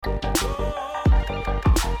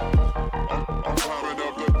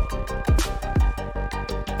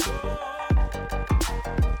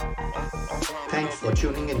Thanks for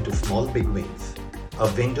tuning into Small Big Wins,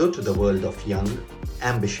 a window to the world of young,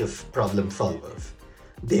 ambitious problem solvers.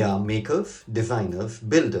 They are makers, designers,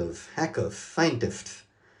 builders, hackers, scientists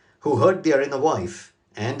who heard their inner voice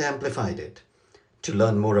and amplified it. To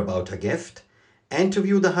learn more about our guest and to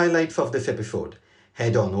view the highlights of this episode,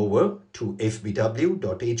 head on over to fbw.hvj.coach.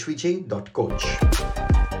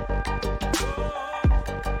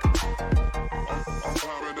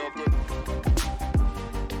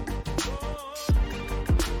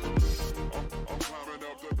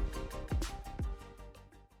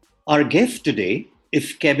 Our guest today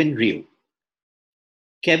is Kevin Ryu.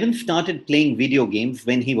 Kevin started playing video games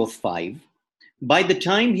when he was 5. By the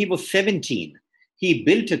time he was 17, he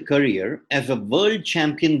built a career as a world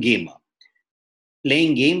champion gamer.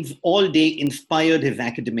 Playing games all day inspired his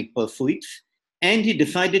academic pursuits, and he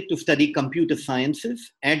decided to study computer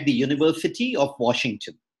sciences at the University of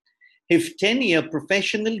Washington. His 10-year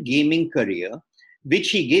professional gaming career,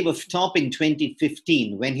 which he gave a stop in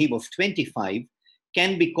 2015 when he was 25,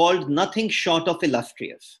 can be called nothing short of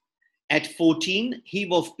illustrious. At 14, he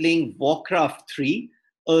was playing Warcraft 3,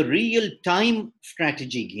 a real-time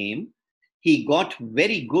strategy game. He got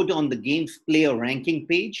very good on the game's player ranking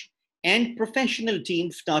page, and professional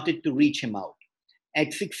teams started to reach him out.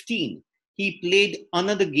 At 16, he played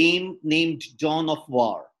another game named Dawn of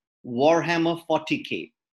War, Warhammer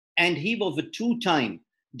 40K, and he was a 2-time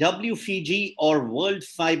WCG or World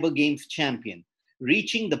Cyber Games champion,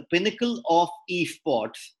 reaching the pinnacle of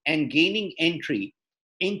esports and gaining entry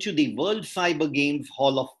into the World Cyber Games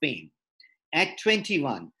Hall of Fame. At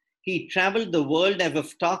 21, he traveled the world as a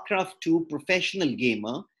StarCraft II professional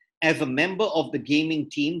gamer as a member of the gaming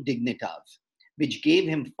team Dignitas, which gave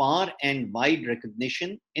him far and wide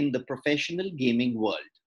recognition in the professional gaming world.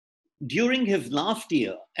 During his last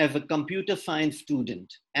year as a computer science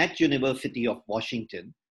student at University of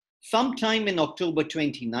Washington, sometime in October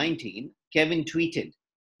 2019, Kevin tweeted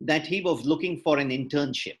that he was looking for an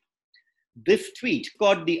internship. This tweet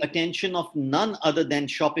caught the attention of none other than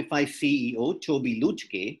Shopify CEO Tobi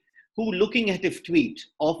Lutke, who, looking at his tweet,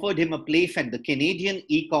 offered him a place at the Canadian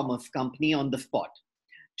e-commerce company on the spot.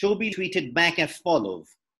 Tobi tweeted back as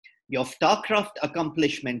follows: "Your StarCraft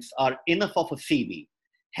accomplishments are enough of a CV.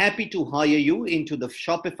 Happy to hire you into the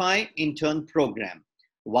Shopify intern program.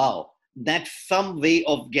 Wow, that's some way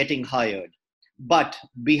of getting hired. But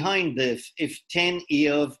behind this is 10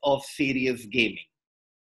 years of serious gaming."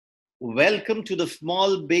 Welcome to the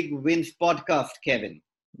Small Big Wins podcast, Kevin.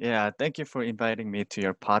 Yeah, thank you for inviting me to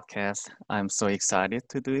your podcast. I'm so excited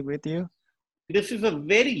to do it with you. This is a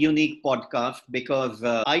very unique podcast because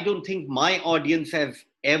I don't think my audience has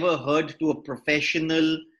ever heard to a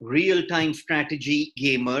professional real-time strategy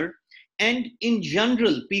gamer. And in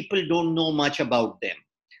general, people don't know much about them.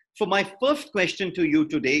 So my first question to you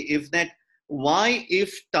today is that why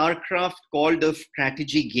is StarCraft called a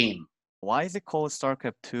strategy game? Why is it called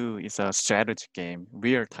StarCraft 2 is a strategy game,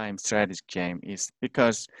 real-time strategy game, is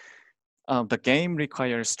because the game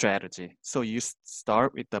requires strategy. So you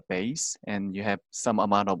start with the base and you have some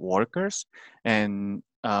amount of workers, and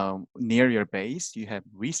near your base, you have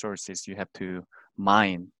resources you have to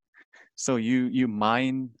mine. So you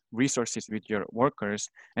mine resources with your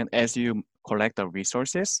workers, and as you collect the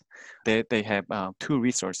resources, they have 2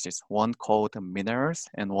 resources, one called minerals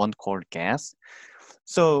and one called gas.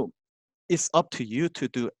 So it's up to you to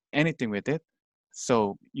do anything with it.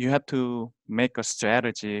 So you have to make a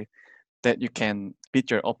strategy that you can beat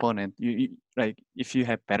your opponent. Like if you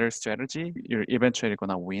have better strategy, you're eventually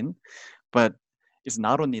gonna win. But it's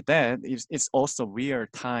not only that, it's also real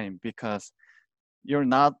time, because you're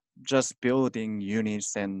not just building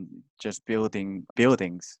units and just building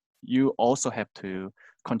buildings. You also have to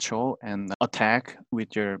control and attack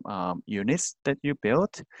with your units that you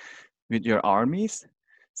built, with your armies.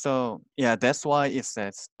 So yeah, that's why it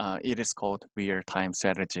says it is called real-time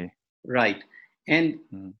strategy. Right. And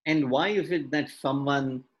why is it that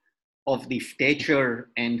someone of the stature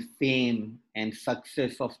and fame and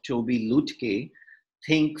success of Tobi Lutke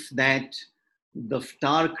thinks that the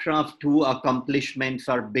StarCraft 2 accomplishments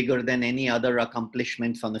are bigger than any other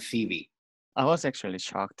accomplishments on a CV? I was actually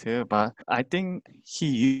shocked too, but I think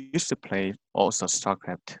he used to play also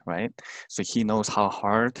StarCraft, right? So he knows how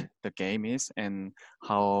hard the game is and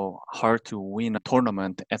how hard to win a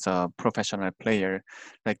tournament as a professional player.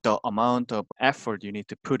 Like the amount of effort you need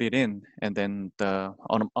to put it in, and then the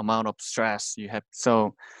amount of stress you have.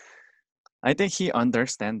 So I think he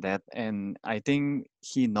understands that, and I think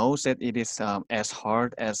he knows that it is as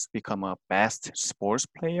hard as become a best sports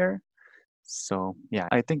player. So yeah,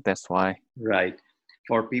 I think that's why. Right.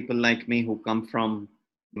 For people like me who come from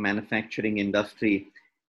manufacturing industry,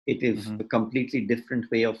 it is Hmm. a completely different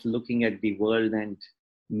way of looking at the world and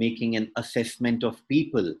making an assessment of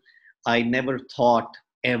people. I never thought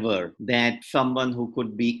ever that someone who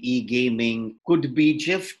could be e-gaming could be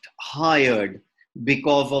just hired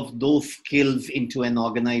because of those skills into an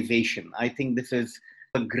organization. I think this is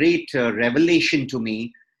a great revelation to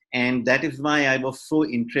me, and that is why I was so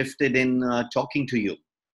interested in talking to you.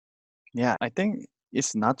 Yeah, I think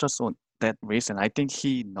it's not just on that reason. I think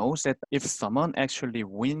he knows that if someone actually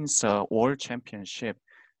wins a world championship,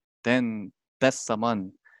 then that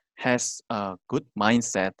someone has a good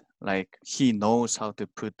mindset. Like he knows how to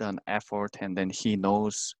put an effort and then he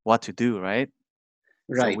knows what to do, right?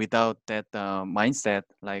 So Right. without that mindset,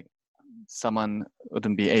 like someone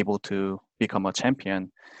wouldn't be able to become a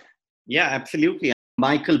champion. Yeah, absolutely.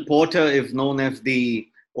 Michael Porter is known as the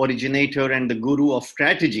originator and the guru of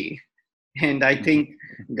strategy. And I Mhm. think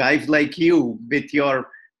guys like you, with your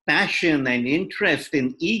passion and interest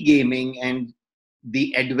in e gaming and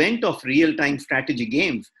the advent of real time strategy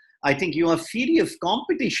games, I think you are serious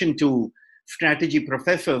competition to strategy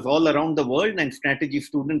professors all around the world and strategy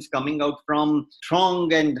students coming out from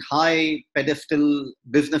strong and high pedestal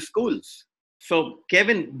business schools. So,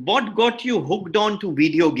 Kevin, what got you hooked on to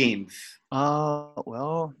video games?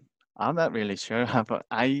 Well, I'm not really sure, but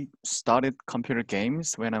I started computer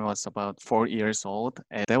games when I was about 4 years old,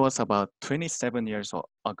 and that was about 27 years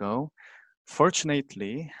ago.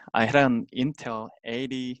 Fortunately, I had an Intel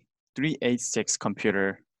 8386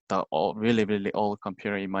 computer, the really, really old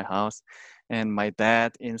computer in my house, and my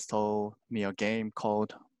dad installed me a game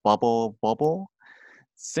called Bubble Bobble.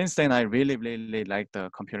 Since then, I really, really like the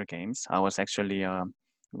computer games. I was actually a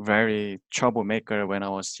very troublemaker when I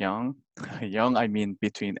was young. Young, I mean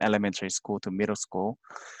between elementary school to middle school.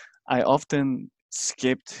 I often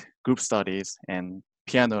skipped group studies and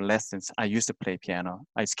piano lessons. I used to play piano.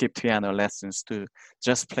 I skipped piano lessons to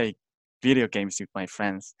just play video games with my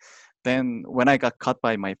friends. Then, when I got caught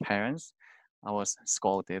by my parents, I was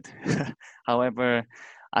scolded. However,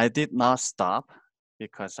 I did not stop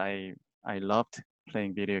because I loved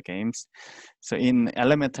playing video games. So in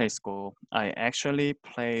elementary school, I actually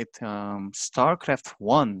played StarCraft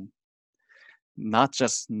 1, not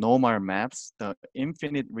just normal maps, the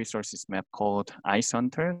infinite resources map called Ice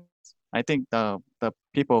Hunters. I think the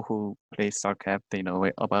people who play StarCraft, they know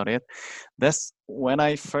about it. That's when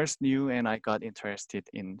I first knew and I got interested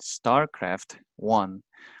in StarCraft 1.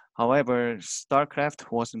 However,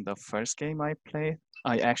 StarCraft wasn't the first game I played.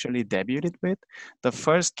 I actually debuted with. The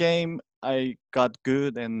first game I got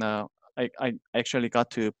good and I actually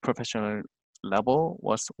got to professional level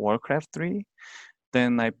was Warcraft 3.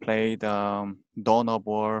 Then I played Dawn of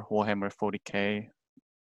War, Warhammer 40K,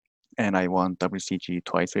 and I won WCG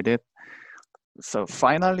twice with it. So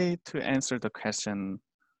finally, to answer the question,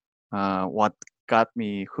 what got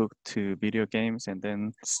me hooked to video games, and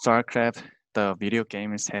then StarCraft, the video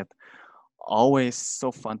games had always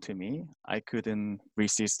so fun to me. I couldn't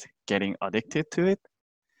resist getting addicted to it.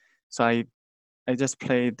 So I just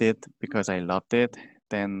played it because I loved it.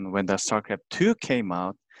 Then when the StarCraft 2 came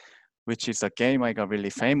out, which is a game I got really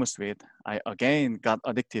famous with, I again got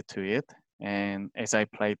addicted to it. And as I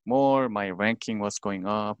played more, my ranking was going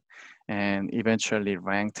up and eventually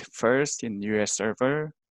ranked first in US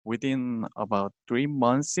server within about 3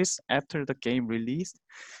 months after the game released.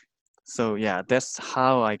 So yeah, that's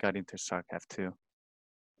how I got into StarCraft 2.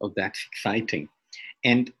 Oh, that's exciting.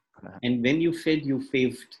 And and when you said you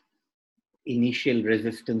faced initial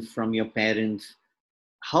resistance from your parents,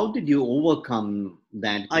 how did you overcome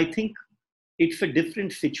that? I think it's a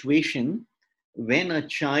different situation when a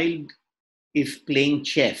child is playing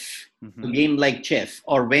chess, a Mm-hmm. game like chess,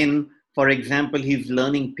 or when, for example, he's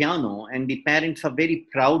learning piano, and the parents are very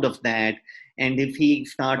proud of that. And if he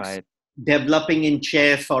starts Right. developing in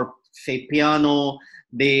chess or, say, piano,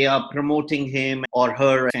 they are promoting him or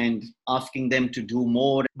her and asking them to do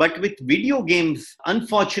more. But with video games,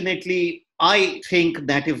 unfortunately, I think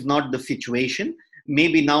that is not the situation.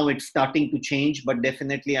 Maybe now it's starting to change, but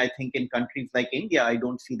definitely I think in countries like India, I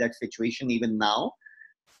don't see that situation even now.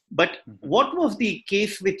 But Mm-hmm. what was the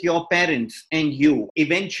case with your parents and you?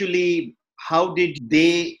 Eventually, how did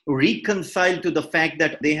they reconcile to the fact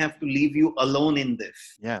that they have to leave you alone in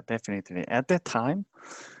this? Yeah, definitely. At that time,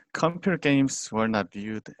 computer games were not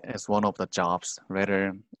viewed as one of the jobs.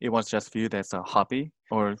 Rather, it was just viewed as a hobby,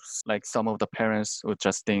 or like some of the parents would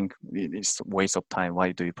just think it's a waste of time.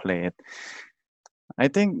 Why do you play it? I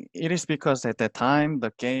think it is because at that time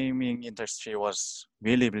the gaming industry was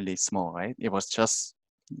really, really small, right? It was just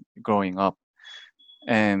growing up.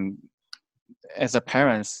 And as a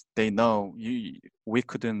parents, they know we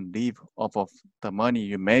couldn't live off of the money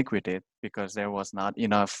you make with it because there was not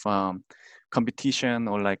enough competition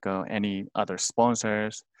or like any other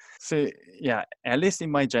sponsors. So yeah, at least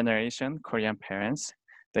in my generation, Korean parents,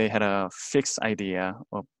 they had a fixed idea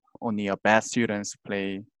of only a bad students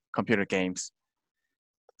play computer games.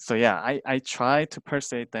 So yeah, I tried to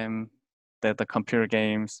persuade them that the computer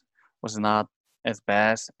games was not as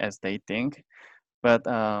bad as they think, but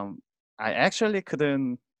I actually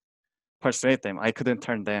couldn't persuade them. I couldn't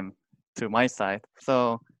turn them to my side.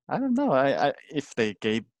 So I don't know. I if they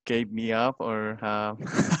gave me up or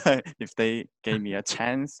if they gave me a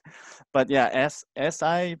chance. But yeah, as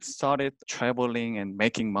I started traveling and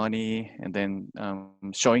making money, and then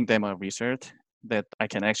showing them a result that I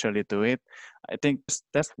can actually do it, I think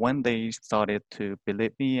that's when they started to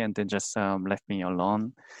believe me and then just left me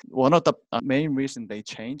alone. One of the main reason they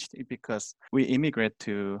changed is because we immigrate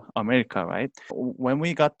to America, right? When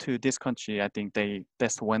we got to this country, I think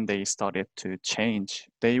that's when they started to change.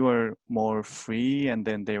 They were more free and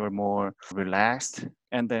then they were more relaxed.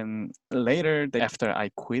 And then later, after I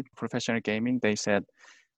quit professional gaming, they said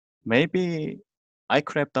maybe I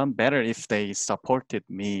could have done better if they supported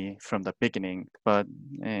me from the beginning. But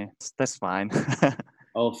that's fine.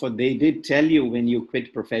 Oh, so they did tell you when you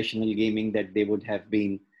quit professional gaming that they would have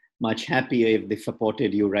been much happier if they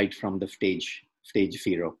supported you right from the stage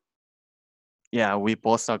zero. Yeah, we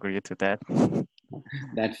both agree to that.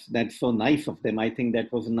 That's so nice of them. I think that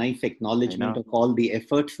was a nice I acknowledgement know. of all the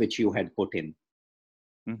efforts which you had put in.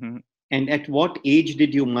 Hmm. And at what age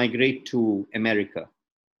did you migrate to America?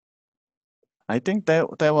 I think that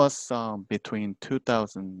was between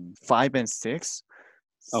 2005 and 6.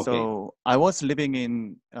 Okay. So I was living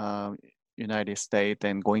in United States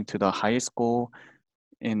and going to the high school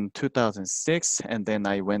in 2006, and then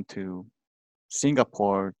I went to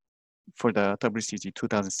Singapore for the WCG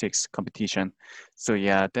 2006 competition. So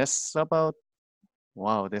yeah, that's about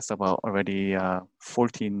wow, that's about already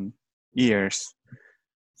 14 years.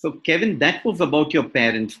 So, Kevin, that was about your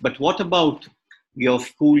parents, but what about your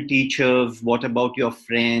school teachers? What about your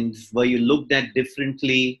friends? Were you looked at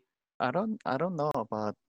differently? I don't know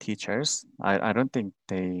about teachers. I don't think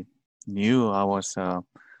they knew I was a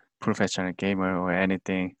professional gamer or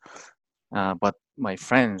anything. But my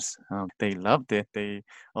friends, they loved it. They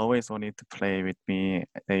always wanted to play with me.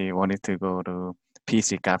 They wanted to go to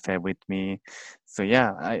PC cafe with me. So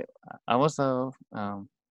yeah, I was a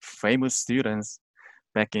famous student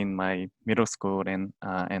back in my middle school and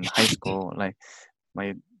high school. Like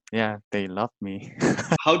my yeah, they loved me.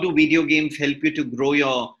 How do video games help you to grow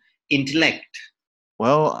your intellect?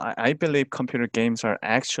 Well, I believe computer games are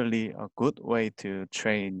actually a good way to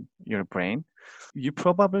train your brain. You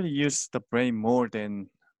probably use the brain more than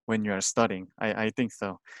when you are studying. I think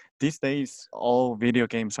so. These days, all video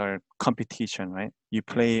games are competition, right? You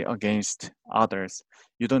play against others.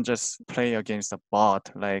 You don't just play against a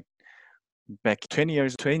bot like back 20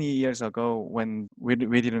 years ago when we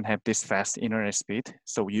didn't have this fast internet speed.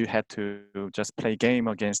 So you had to just play game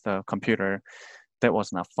against the computer. That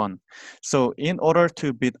was not fun. So in order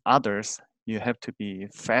to beat others, you have to be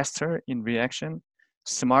faster in reaction,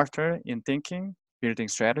 smarter in thinking, building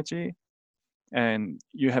strategy, and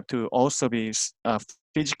you have to also be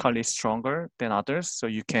physically stronger than others so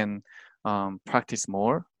you can practice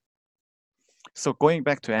more. So going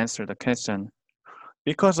back to answer the question,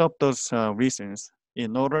 because of those reasons,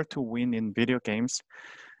 in order to win in video games,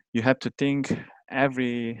 you have to think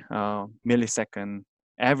every millisecond,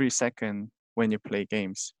 every second when you play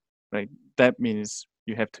games, right? That means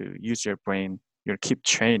you have to use your brain. You keep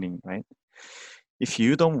training, right? If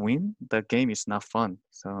you don't win, the game is not fun.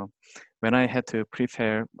 So when I had to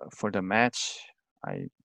prepare for the match, I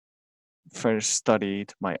first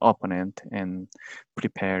studied my opponent and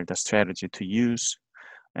prepared the strategy to use,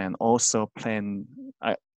 and also plan.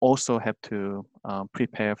 I also have to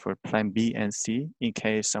prepare for plan B and C in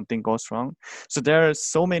case something goes wrong. So there are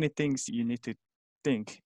so many things you need to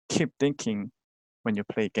keep thinking when you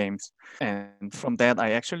play games. And from that,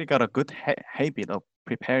 I actually got a good habit of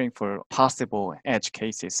preparing for possible edge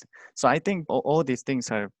cases. So I think all these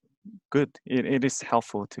things are good. It is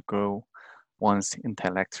helpful to grow one's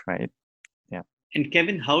intellect, right? Yeah. And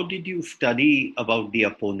Kevin, how did you study about the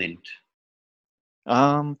opponent?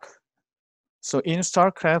 Um, so in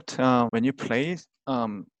StarCraft, when you play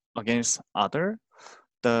against other,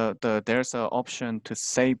 there's an option to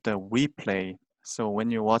save the replay. So when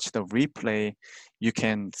you watch the replay, you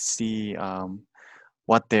can see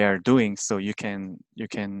what they are doing, so you can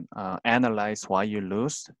analyze why you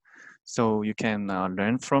lose, so you can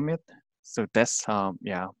learn from it. So that's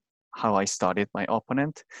how I studied my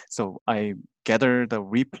opponent. So I gather the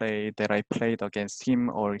replay that I played against him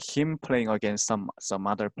or him playing against some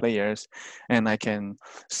other players, and I can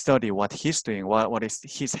study what he's doing, what is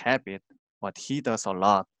his habit, what he does a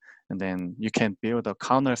lot, and then you can build a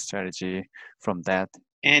counter strategy from that.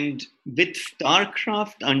 And with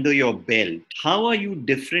StarCraft under your belt, how are you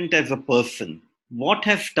different as a person? What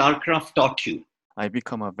has StarCraft taught you? I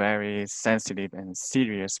become a very sensitive and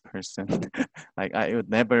serious person. Like I would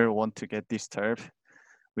never want to get disturbed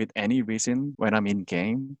with any reason when I'm in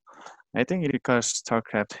game. I think it's because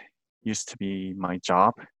StarCraft used to be my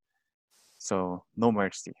job, so no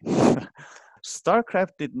mercy.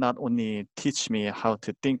 StarCraft did not only teach me how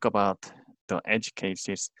to think about the edge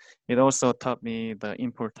cases, it also taught me the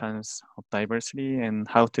importance of diversity and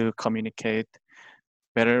how to communicate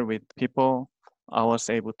better with people. I was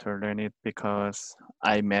able to learn it because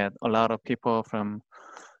I met a lot of people from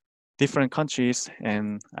different countries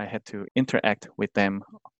and I had to interact with them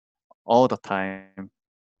all the time.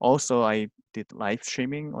 Also, I did live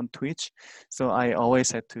streaming on Twitch, so I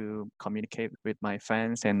always had to communicate with my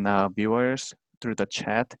fans and viewers through the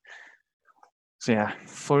chat. So yeah,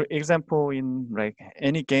 for example, in like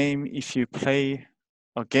any game, if you play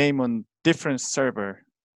a game on different server,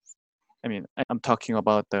 I mean, I'm talking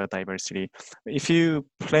about the diversity. If you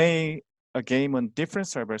play a game on different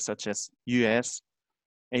servers such as US,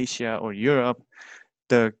 Asia, or Europe,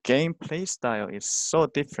 the gameplay style is so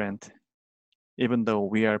different, even though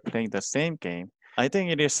we are playing the same game. I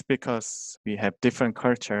think it is because we have different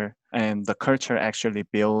culture and the culture actually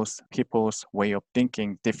builds people's way of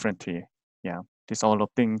thinking differently. Yeah, this all of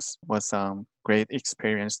things was great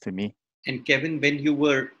experience to me. And Kevin, when you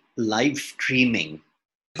were live streaming,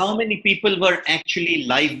 how many people were actually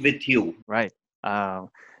live with you? Right.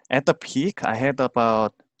 At the peak, I had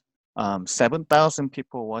about 7,000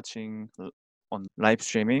 people watching on live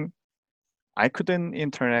streaming. I couldn't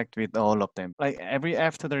interact with all of them. Like every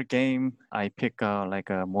after the game, I pick like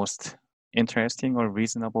a most interesting or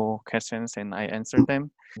reasonable questions and I answer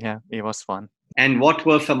them. Yeah, it was fun. And what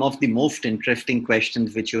were some of the most interesting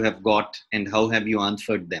questions which you have got, and how have you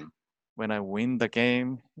answered them? When I win the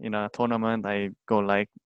game in a tournament, I go like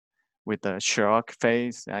with a shock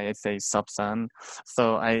face. I say sub son.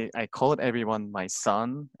 So I called everyone my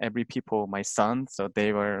son, every people my son. So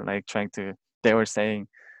they were like they were saying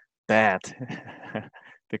dad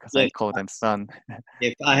because I Yes, called them son.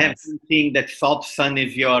 yes, I have Yes. been seeing that Sob Sun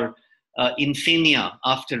is your insignia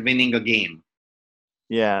after winning a game.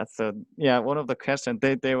 Yeah. So yeah, one of the questions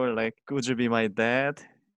they were like, "Could you be my dad?"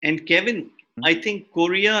 And Kevin, Hmm? I think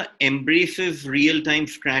Korea embraces real time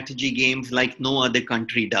strategy games like no other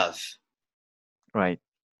country does. Right.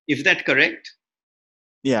 Is that correct?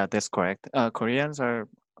 Yeah, that's correct. Koreans are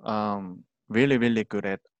really good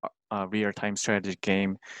at real time strategy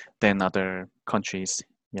game than other countries.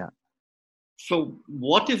 Yeah. So,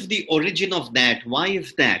 what is the origin of that? Why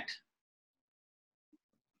is that?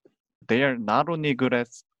 They are not only good at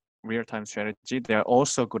real-time strategy, they are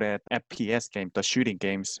also good at FPS games, the shooting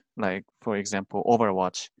games, like for example,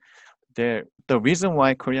 Overwatch. The reason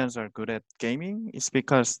why Koreans are good at gaming is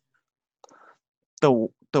because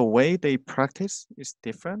the way they practice is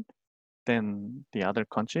different than the other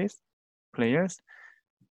countries players.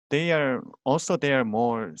 They are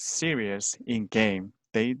more serious in game.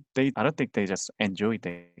 They I don't think they just enjoy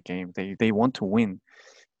the game. They want to win.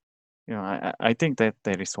 I think that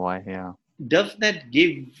is why. Yeah. Does that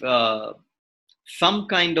give some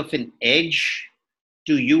kind of an edge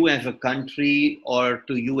to you as a country or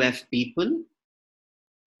to you as people?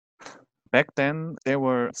 Back then, there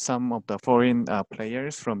were some of the foreign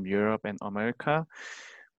players from Europe and America.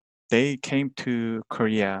 They came to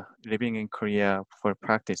Korea, living in Korea for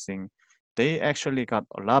practicing. They actually got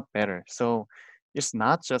a lot better. So it's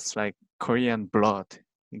not just like Korean blood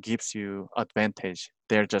gives you advantage.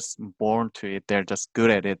 They're just born to it. They're just good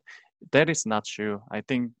at it. That is not true. I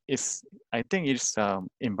think it's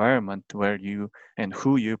environment where you and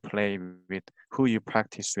who you play with, who you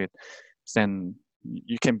practice with, then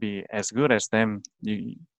you can be as good as them.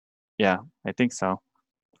 Yeah, I think so.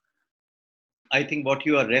 I think what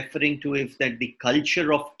you are referring to is that the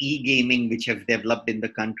culture of e gaming, which has developed in the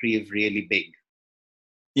country, is really big.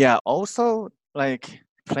 Yeah, also like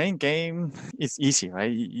playing game is easy,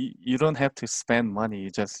 right? You don't have to spend money.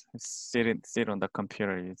 You just sit on the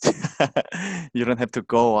computer. You don't have to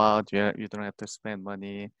go out. You don't have to spend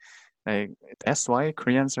money. Like that's why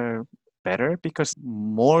Koreans are better because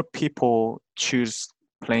more people choose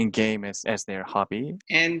playing game as their hobby.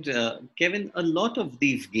 And Kevin, a lot of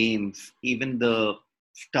these games, even the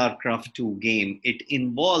StarCraft 2 game, it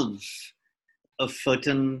involves a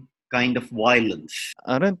certain kind of violence.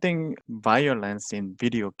 I don't think violence in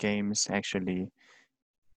video games actually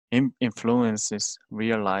influences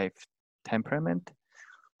real life temperament.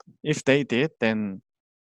 If they did, then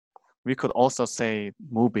we could also say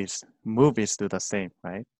movies do the same,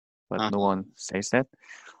 right? But no Uh-huh. one says that.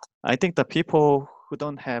 I think the people who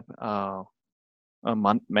don't have a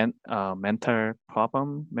mental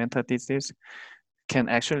problem, mental disease, can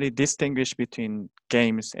actually distinguish between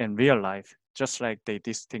games and real life, just like they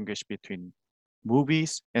distinguish between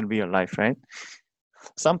movies and real life, right?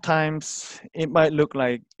 Sometimes it might look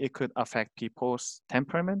like it could affect people's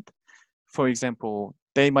temperament. For example,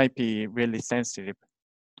 they might be really sensitive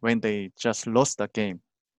when they just lost the game.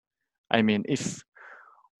 I mean, if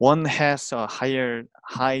one has a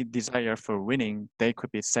high desire for winning, they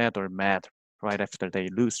could be sad or mad right after they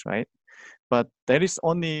lose, right? But that is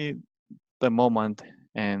only the moment,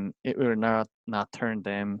 and it will not turn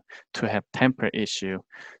them to have temper issue.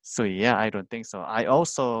 So yeah, I don't think so. I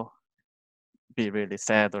also be really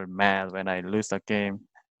sad or mad when I lose a game,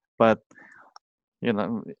 but you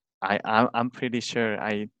know, I'm pretty sure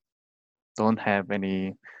I don't have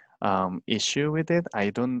any issue with it. I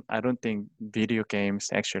don't think video games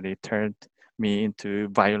actually turned me into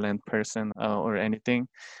violent person or anything.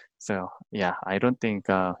 So yeah, I don't think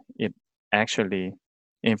it actually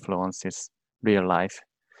influences real life.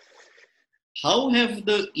 How have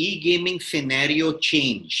the e-gaming scenario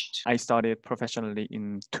changed? I started professionally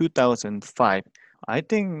in 2005. I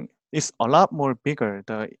think it's a lot more bigger.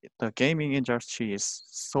 The gaming industry is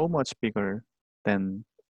so much bigger than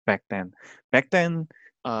back then. Back then,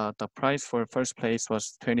 the price for first place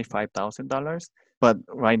was $25,000, but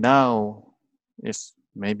right now it's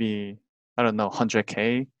maybe, I don't know,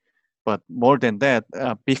 100K. But more than that,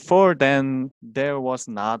 before then there was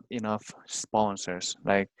not enough sponsors.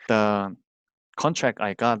 Like the contract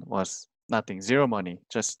I got was nothing, zero money.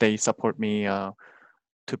 Just they support me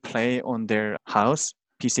to play on their house,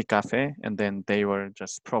 PC cafe, and then they were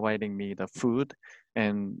just providing me the food.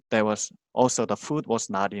 And there was also the food was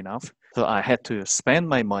not enough, so I had to spend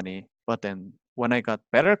my money. But then when I got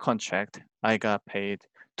better contract, I got paid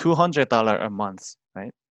 $200 a month,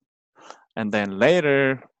 right? And then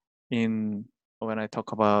later, in when I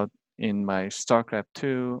talk about in my StarCraft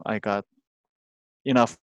 2, I got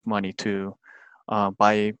enough money to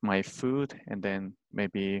buy my food and then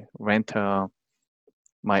maybe rent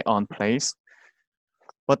my own place.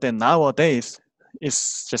 But then nowadays,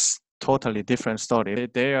 it's just totally different story.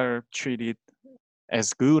 They are treated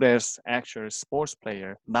as good as actual sports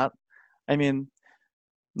player. Not, I mean,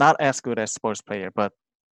 not as good as sports player, but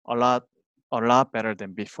a lot, a lot better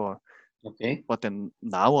than before. Okay. But then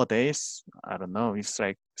nowadays, I don't know. It's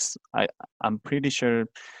like I'm pretty sure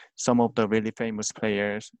some of the really famous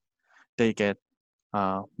players they get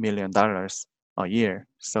 $1 million a year.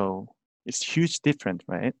 So it's huge difference,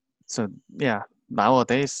 right? So yeah,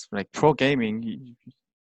 nowadays like pro gaming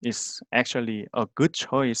is actually a good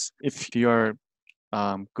choice if you're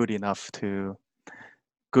good enough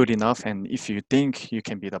and if you think you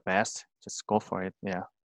can be the best, just go for it. Yeah.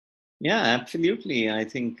 Yeah, absolutely. I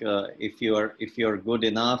think if you're good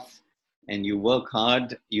enough and you work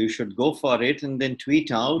hard, you should go for it and then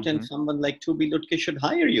tweet out, and Hmm. someone like Tubi Lutke should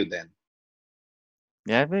hire you then.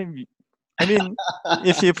 Yeah, maybe. I mean,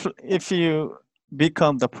 if you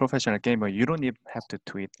become the professional gamer, you don't even have to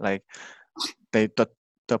tweet. Like they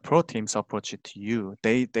the pro teams approach it to you.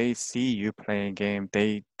 They see you playing game.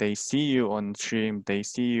 They see you on stream. They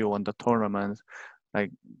see you on the tournament. Like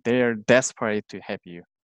they're desperate to have you.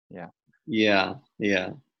 Yeah. Yeah, yeah,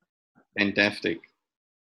 fantastic.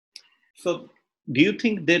 So, do you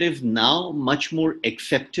think there is now much more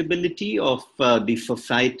acceptability of the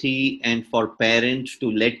society and for parents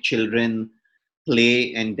to let children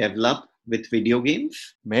play and develop with video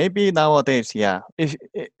games? Maybe nowadays, yeah.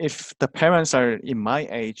 If the parents are in my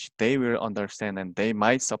age, they will understand and they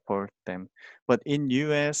might support them. But in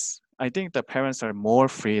US, I think the parents are more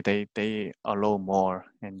free. They allow more.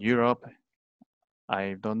 In Europe,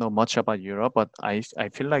 I don't know much about Europe, but I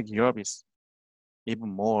feel like Europe is even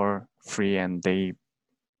more free and they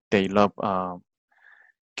love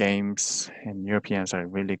games, and Europeans are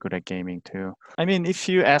really good at gaming too. I mean, if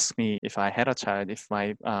you ask me if I had a child, if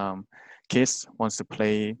my kids wants to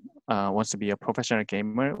play, wants to be a professional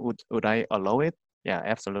gamer, would I allow it? Yeah,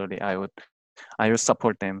 absolutely. I would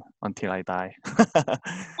support them until I die.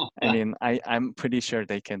 I mean, I'm pretty sure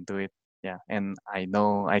they can do it. Yeah, and I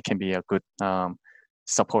know I can be a good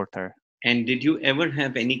supporter. And did you ever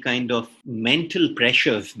have any kind of mental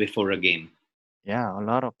pressures before a game? Yeah, a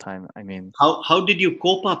lot of time. I mean, How did you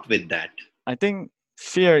cope up with that? I think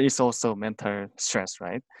fear is also mental stress,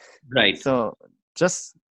 right? Right. So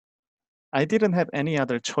just I didn't have any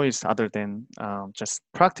other choice other than just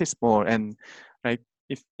practice more. And like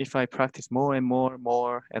if I practice more and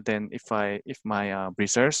more, and then if my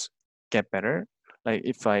results get better, like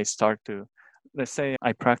if I start to, let's say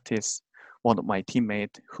I practice one of my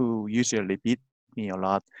teammates who usually beat me a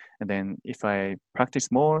lot, and then if I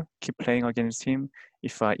practice more, keep playing against him,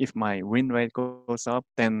 if my win rate goes up,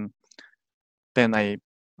 then I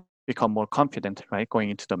become more confident, right, going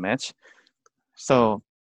into the match. So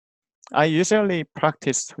I usually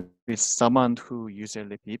practice with someone who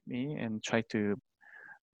usually beat me and try to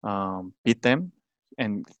beat them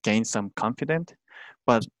and gain some confidence.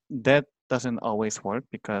 But that doesn't always work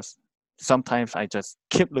because sometimes I just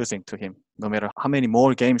keep losing to him, no matter how many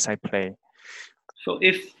more games I play. So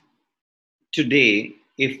if today,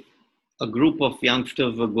 if a group of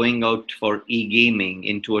youngsters were going out for e-gaming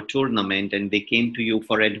into a tournament and they came to you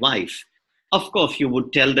for advice, of course you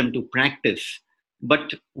would tell them to practice.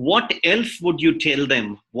 But what else would you tell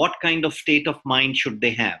them? What kind of state of mind should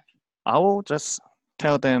they have? I will just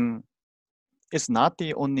tell them it's not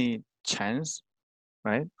the only chance,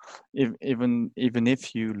 right? Even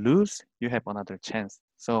if you lose, you have another chance.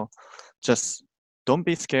 So just don't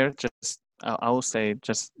be scared. Just I will say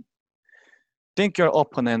just think your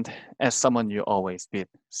opponent as someone you always beat.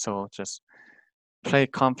 So just play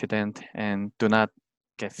confident and do not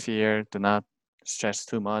get fear. Do not stress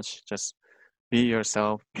too much. Just be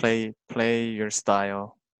yourself. Play your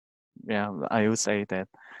style. Yeah, I would say that.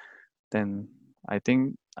 Then I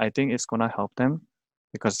think it's gonna help them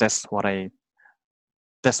because that's what I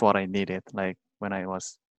needed. Like when I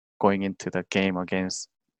was going into the game against.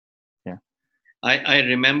 Yeah. I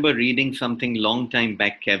remember reading something long time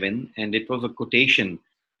back, Kevin, and it was a quotation.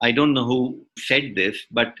 I don't know who said this,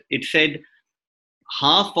 but it said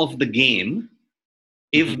half of the game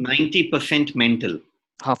is Hmm. 90% mental.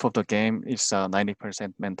 Half of the game is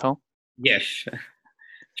 90% mental. Yes.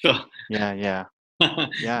 So Yeah, yeah,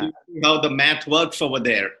 yeah, you see how the math works over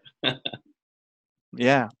there.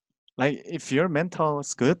 yeah. Like if your mental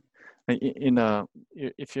is good, like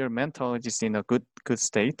if your mental is in a good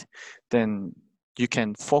state, then you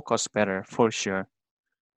can focus better for sure.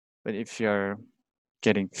 But if you're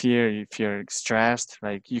getting fear, if you're stressed,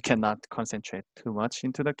 like you cannot concentrate too much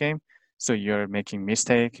into the game, so you're making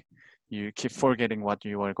mistake. You keep forgetting what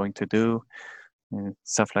you are going to do and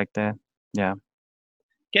stuff like that. Yeah,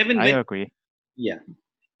 Kevin, I when, agree. yeah.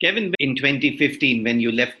 Kevin, in 2015, when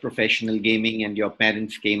you left professional gaming and your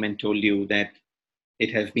parents came and told you that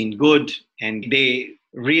it has been good and they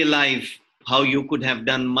realize how you could have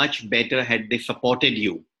done much better had they supported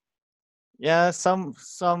you. Yeah,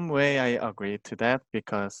 some way I agree to that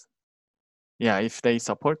because yeah, if they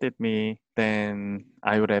supported me, then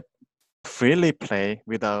I would have freely play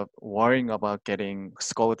without worrying about getting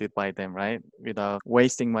scolded by them, right? Without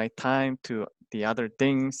wasting my time to the other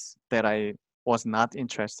things that I was not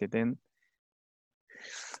interested in.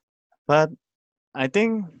 But I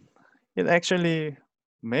think it actually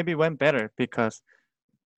maybe went better because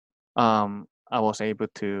I was able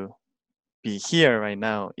to be here right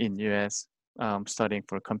now in US studying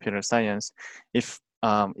for computer science. If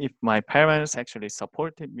my parents actually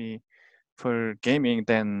supported me for gaming,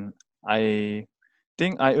 then I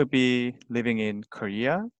think I would be living in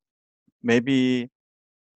Korea. Maybe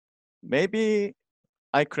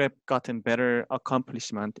I could have gotten better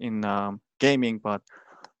accomplishment in gaming, but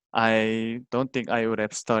I don't think I would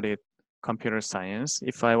have studied computer science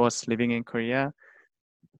if I was living in Korea.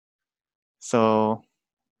 So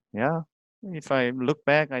yeah, if I look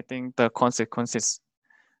back, I think the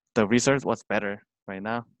result was better right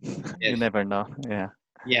now. You Yes. never know. Yeah.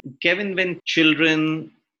 Yeah. Kevin, when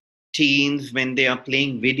children, teens, when they are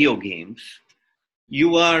playing video games,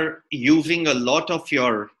 you are using a lot of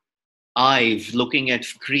your eyes looking at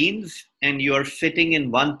screens and you are sitting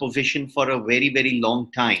in one position for a very, very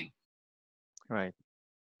long time. Right.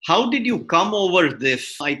 How did you come over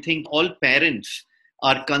this? I think all parents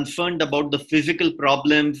are concerned about the physical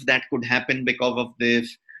problems that could happen because of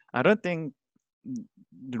this. I don't think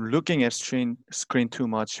looking at screen too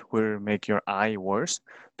much will make your eye worse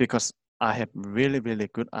because I have really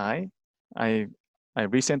good eye. I I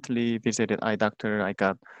recently visited eye doctor. I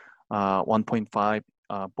got 1.5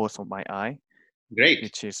 both of my eye, Great.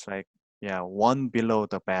 which is like yeah, one below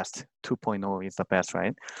the best. 2.0 is the best,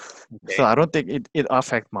 right? So Okay. I don't think it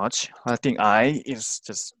affect much. I think eye is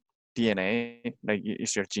just DNA, like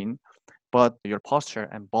it's your gene, but your posture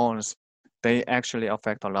and bones they actually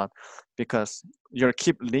affect a lot because you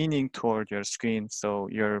keep leaning toward your screen, so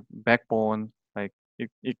your backbone like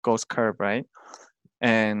it goes curved, right?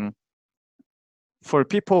 And for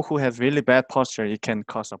people who have really bad posture, it can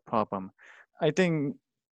cause a problem. I think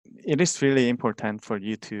it is really important for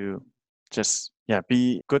you to just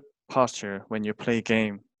be good posture when you play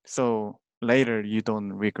game, so later you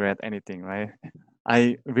don't regret anything, right?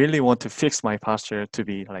 I really want to fix my posture to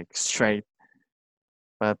be like straight,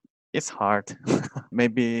 but it's hard.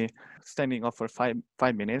 Maybe standing up for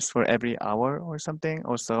five minutes for every hour or something.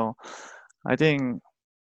 Also, I think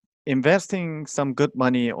investing some good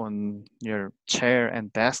money on your chair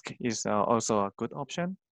and desk is also a good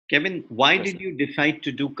option. Kevin, why Because did you decide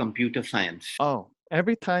to do computer science?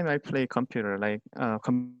 every time I play computer, like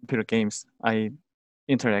computer games, I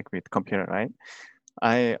interact with computer, right?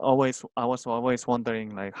 I was always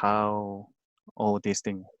wondering like how all this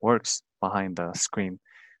thing works behind the screen.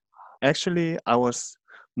 Actually, I was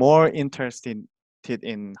more interested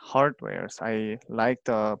in hardwares. I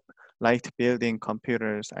liked building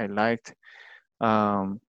computers. I liked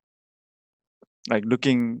um, like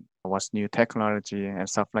looking what's new technology and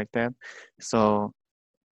stuff like that. So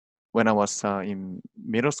when I was in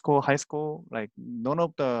middle school, high school, like none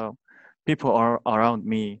of the people around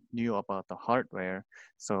me knew about the hardware.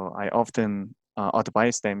 So I often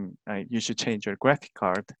advise them, you should change your graphic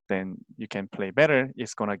card, then you can play better.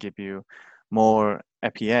 It's gonna give you more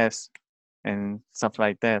FPS and stuff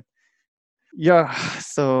like that. Yeah,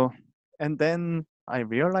 so and then I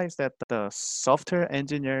realized that the software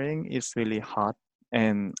engineering is really hot,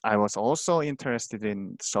 and I was also interested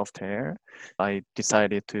in software. I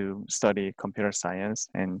decided to study computer science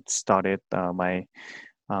and started my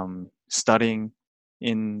studying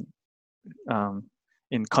in um,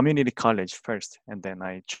 in community college first, and then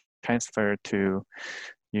I transferred to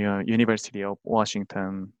University of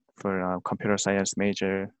Washington for a computer science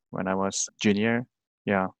major when I was junior.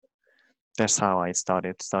 Yeah, that's how I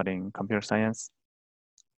started studying computer science.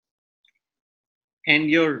 And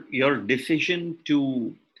your decision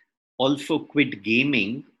to also quit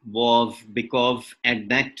gaming was because at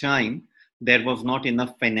that time there was not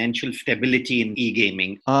enough financial stability in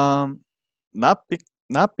e-gaming. Um,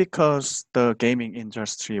 not because the gaming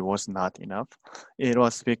industry was not enough. It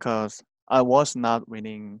was because I was not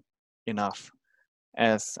winning enough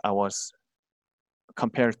as I was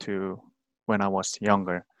compared to when I was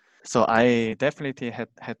younger. So I definitely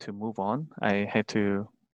had to move on. I had to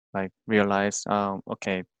like realize,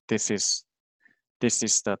 okay, this is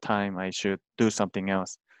the time I should do something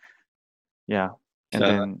else. Yeah, and Uh,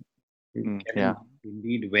 then yeah, Kevin,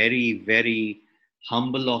 indeed, very, very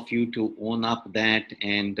humble of you to own up that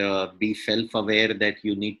and be self aware that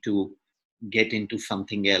you need to get into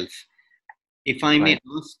something else. If I may right.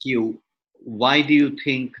 ask you, why do you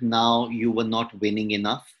think now you were not winning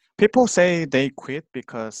enough? People say they quit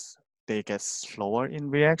because they get slower in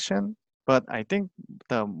reaction, but I think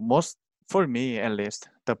the most, for me at least,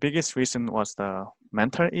 the biggest reason was the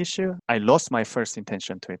mental issue. I lost my first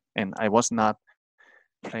intention to it, and I was not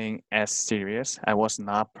playing as serious. I was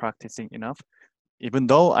not practicing enough. Even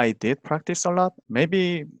though I did practice a lot,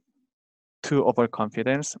 maybe too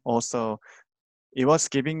overconfidence. Also, it was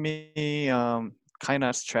giving me kind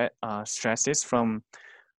of stresses from,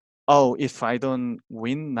 oh, if I don't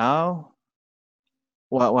win now,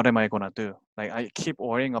 what am I gonna do? Like I keep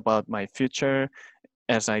worrying about my future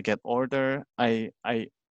as I get older. I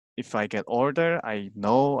if I get older, I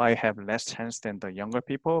know I have less chance than the younger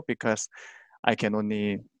people because I can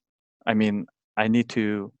only I mean I need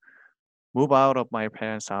to move out of my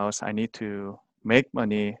parents' house. I need to make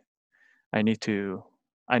money. I need to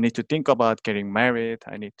I need to think about getting married.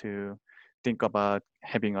 I need to think about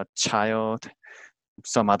having a child,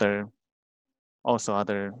 some other also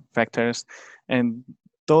other factors. And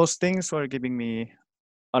those things were giving me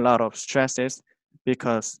a lot of stresses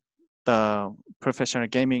because the professional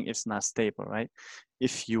gaming is not stable, right?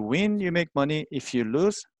 If you win, you make money. If you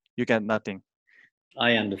lose, you get nothing.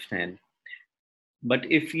 I understand. But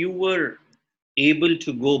if you were able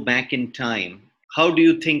to go back in time, how do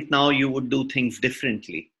you think now you would do things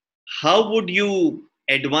differently? How would you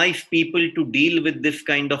advise people to deal with this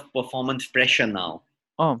kind of performance pressure now?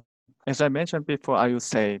 As I mentioned before, I would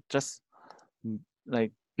say just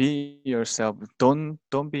like be yourself. Don't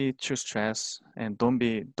be too stressed and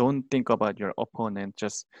don't think about your opponent.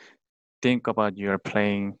 Just think about you're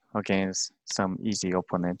playing against some easy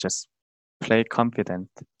opponent. Just play confident,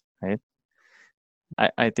 right?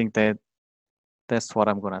 I think that's what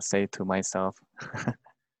I'm gonna say to myself.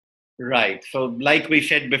 Right. So, like we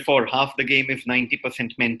said before, half the game is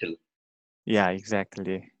 90% mental. Yeah,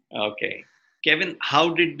 exactly. Okay. Kevin,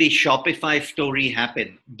 how did the Shopify story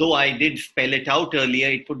happen? Though I did spell it out earlier,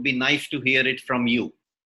 it would be nice to hear it from you.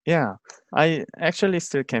 Yeah, I actually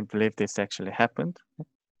still can't believe this actually happened.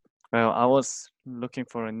 Well, I was looking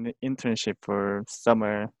for an internship for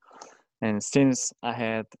summer, and since I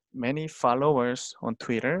had many followers on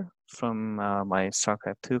Twitter from my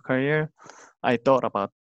StarCraft 2 career, I thought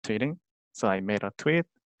about tweeting. So I made a tweet,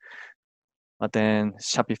 but then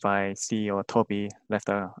Shopify CEO Toby left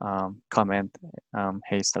a comment.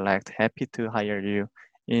 Hey, Select, happy to hire you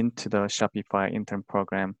into the Shopify intern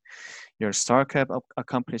program. Your StarCraft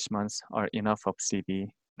accomplishments are enough of CV.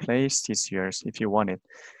 Place is yours if you want it.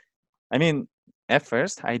 I mean, at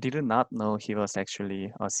first, I did not know he was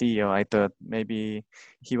actually a CEO. I thought maybe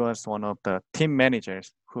he was one of the team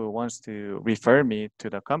managers who wants to refer me to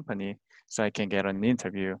the company so I can get an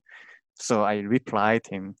interview. So I replied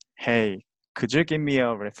him, hey, could you give me a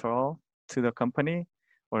referral to the company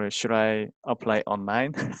or should I apply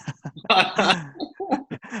online?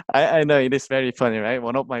 I know it is very funny, right?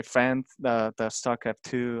 One of my friends, the StarCraft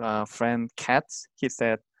 2 friend, Katz, he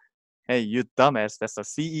said, hey, you dumbass, that's a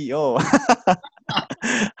CEO.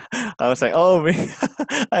 I was like, oh,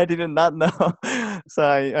 I did not know. So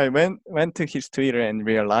I went to his Twitter and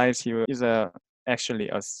realized he is actually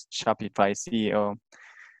a Shopify CEO.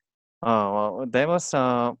 Oh, well, that was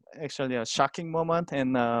actually a shocking moment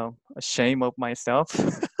and a shame of myself,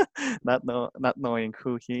 not knowing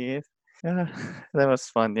who he is. Yeah, that was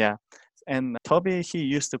fun. Yeah, and Toby, he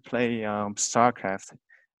used to play StarCraft,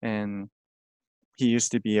 and he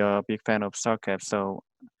used to be a big fan of StarCraft. So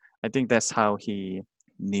I think that's how he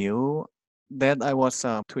knew that I was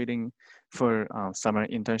tweeting for summer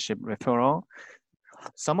internship referral.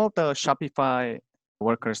 Some of the Shopify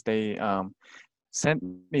workers, they sent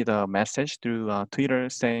me the message through Twitter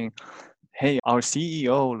saying, "Hey, our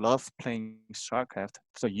CEO loves playing StarCraft,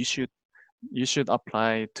 so you should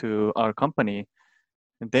apply to our company."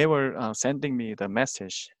 And they were sending me the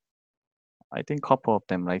message. I think a couple of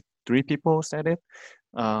them, like 3 people, said it.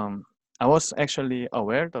 Um, I was actually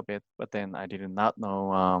aware of it, but then I did not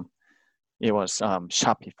know it was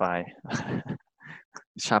Shopify,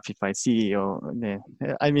 Shopify CEO.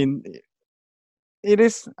 Yeah. I mean, it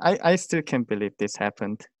is. I still can't believe this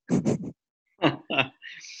happened.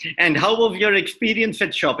 And how was your experience at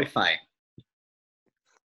Shopify?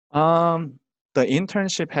 Um, the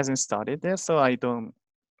internship hasn't started yet, so I don't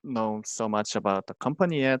know so much about the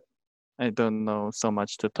company yet. I don't know so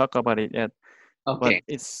much to talk about it yet. But Okay.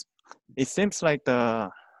 it seems like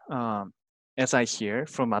um, as I hear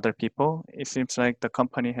from other people, it seems like the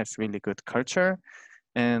company has really good culture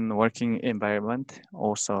and working environment.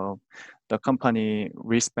 Also, the company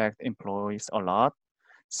respect employees a lot,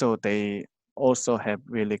 so they also have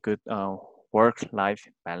really good work-life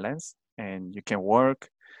balance, and you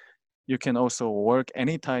can also work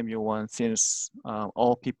anytime you want since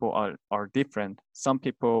all people are different. Some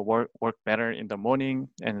people work better in the morning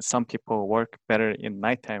and some people work better in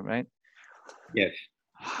nighttime, right? Yes.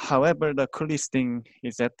 However, the coolest thing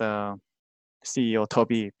is that the CEO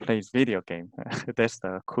Toby plays video game. That's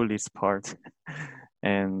the coolest part.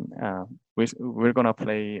 And we're gonna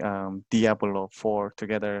play Diablo 4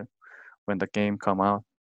 together when the game come out.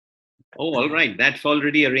 Oh, all right. That's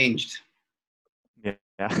already arranged.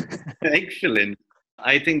 Yeah. Excellent.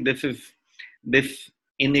 I think this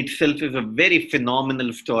in itself is a very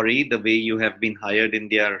phenomenal story. The way you have been hired in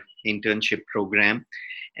their internship program,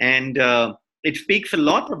 and it speaks a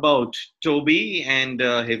lot about Toby and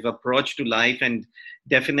his approach to life. And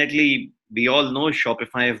definitely, we all know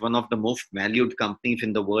Shopify is one of the most valued companies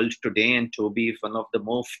in the world today, and Toby is one of the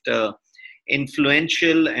most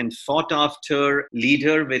influential and sought after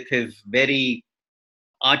leader with his very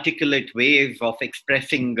articulate ways of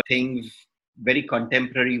expressing things, very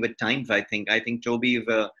contemporary with times. I think Toby is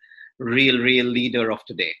a real leader of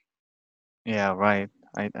today. Yeah, right.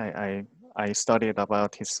 I studied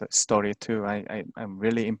about his story too. I'm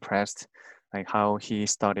really impressed, like how he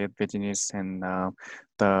started business and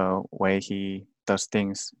the way he does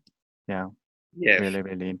things. Yeah, Yes,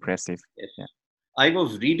 really impressive. yes. Yeah, I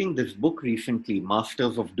was reading this book recently,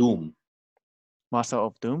 Masters of Doom. Master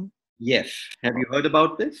of Doom. Yes, have Oh, you heard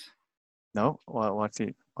about this? no, what's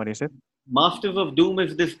it? What is it? Masters of Doom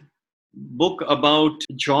is this book about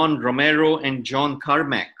John Romero and John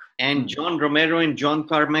Carmack. And Mm. John Romero and John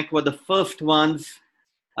Carmack were the first ones,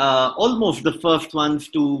 almost the first ones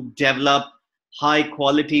to develop high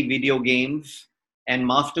quality video games. And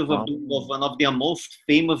Masters of Oh, Doom was one of their most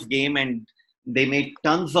famous game, and they made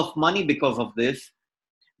tons of money because of this.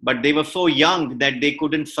 But they were so young that they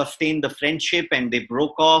couldn't sustain the friendship, and they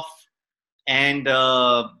broke off. and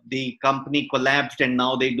the company collapsed, and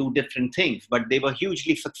now they do different things. But they were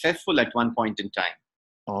hugely successful at one point in time.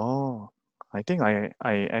 Oh, I think I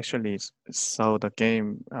actually saw the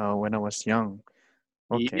game when I was young.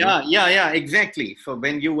 Okay. Yeah, exactly. So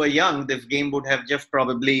when you were young, this game would have just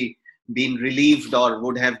probably been released or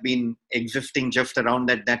would have been existing just around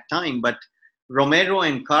at that time. But Romero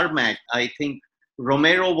and Carmack, I think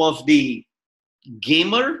Romero was the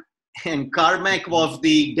gamer and Carmack Mhm. was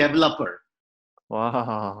the developer.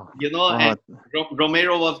 Wow. And Wow.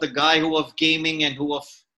 Romero was the guy who was gaming and who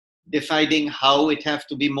was deciding how it has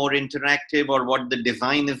to be more interactive or what the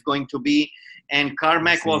design is going to be. And I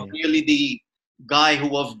Carmack was see. really the guy who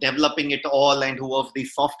was developing it all and who was the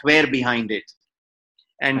software behind it.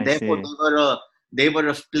 And I therefore, see. they were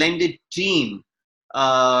a splendid team.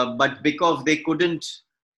 But because they couldn't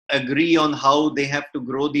agree on how they have to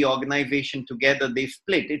grow the organization together, they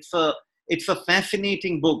split. It's a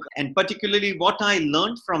fascinating book, and particularly what I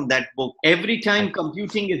learned from that book. Every I time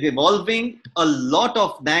computing is evolving, a lot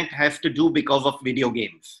of that has to do because of video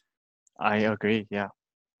games. I agree. Yeah.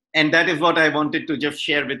 And that is what I wanted to just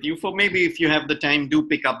share with you. So maybe if you have the time, do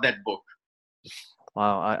pick up that book.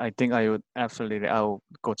 Wow. I think I would absolutely. I'll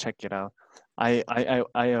go check it out. I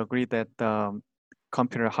agree that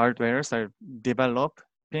computer hardwares are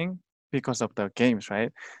developing because of the games,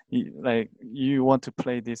 right? Like you want to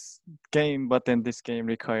play this game, but then this game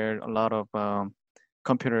require a lot of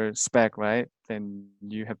computer spec, right? Then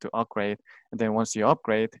you have to upgrade, and then once you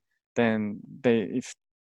upgrade, then they if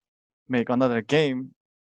make another game.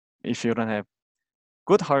 If you don't have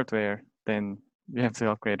good hardware, then you have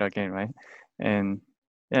to upgrade again, right? And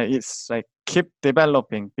yeah, it's like keep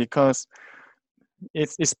developing because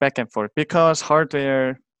it's back and forth because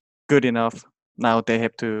hardware good enough. Now they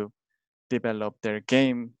have to develop their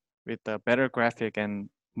game with a better graphic and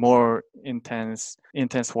more intense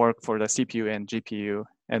work for the CPU and GPU,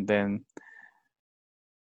 and then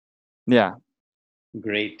yeah.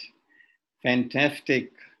 Great.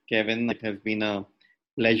 Fantastic, Kevin. It has been a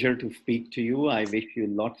pleasure to speak to you. I wish you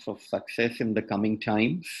lots of success in the coming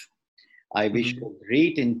times. I wish Mhm. you a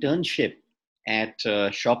great internship at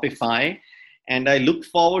Shopify. And I look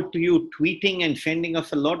forward to you tweeting and sending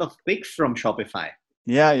us a lot of pics from Shopify.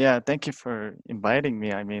 Yeah. Thank you for inviting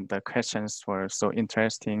me. I mean, the questions were so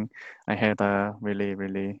interesting. I had a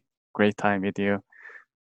really great time with you.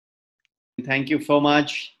 Thank you so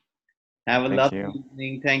much. Have a Thank lovely you.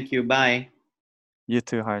 evening. Thank you. Bye. You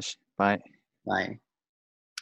too, Harsh. Bye. Bye.